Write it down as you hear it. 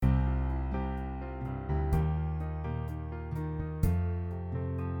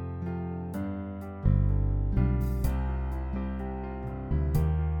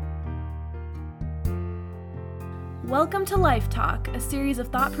Welcome to Life Talk, a series of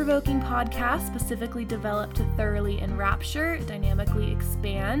thought-provoking podcasts specifically developed to thoroughly enrapture, dynamically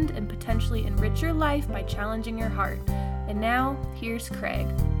expand, and potentially enrich your life by challenging your heart. And now, here's Craig.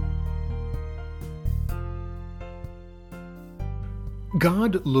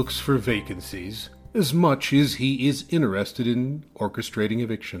 God looks for vacancies as much as he is interested in orchestrating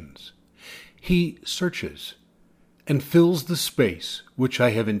evictions. He searches and fills the space which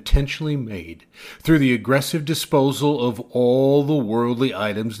I have intentionally made through the aggressive disposal of all the worldly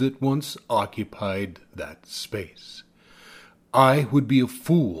items that once occupied that space. I would be a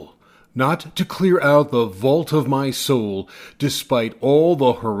fool not to clear out the vault of my soul, despite all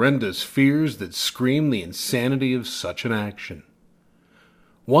the horrendous fears that scream the insanity of such an action.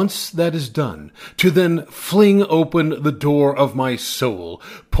 Once that is done, to then fling open the door of my soul,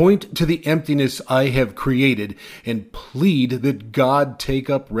 point to the emptiness I have created, and plead that God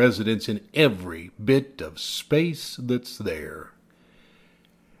take up residence in every bit of space that's there.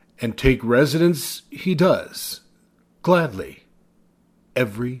 And take residence he does, gladly,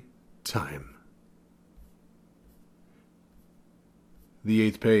 every time.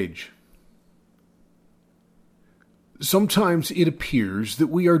 The 8th page. Sometimes it appears that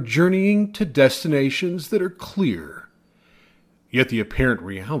we are journeying to destinations that are clear. Yet the apparent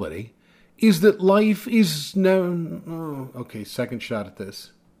reality is that life is now... second shot at this.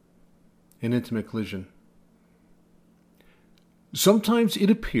 An intimate collision. Sometimes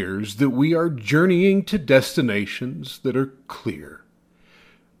it appears that we are journeying to destinations that are clear.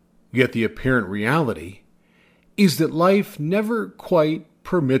 Yet the apparent reality is that life never quite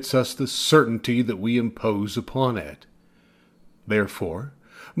permits us the certainty that we impose upon it. Therefore,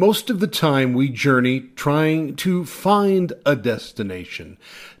 most of the time we journey trying to find a destination,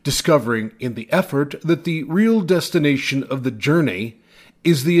 discovering in the effort that the real destination of the journey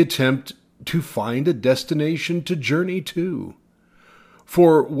is the attempt to find a destination to journey to.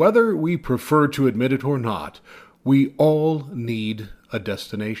 For whether we prefer to admit it or not, we all need a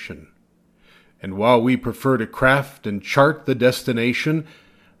destination. And while we prefer to craft and chart the destination,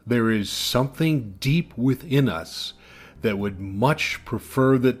 there is something deep within us that would much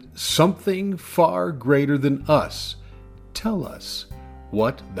prefer that something far greater than us tell us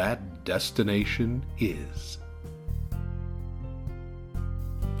what that destination is.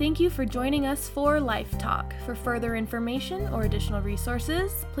 Thank you for joining us for Life Talk. For further information or additional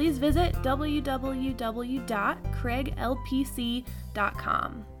resources, please visit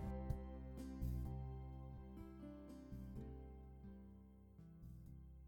www.craiglpc.com.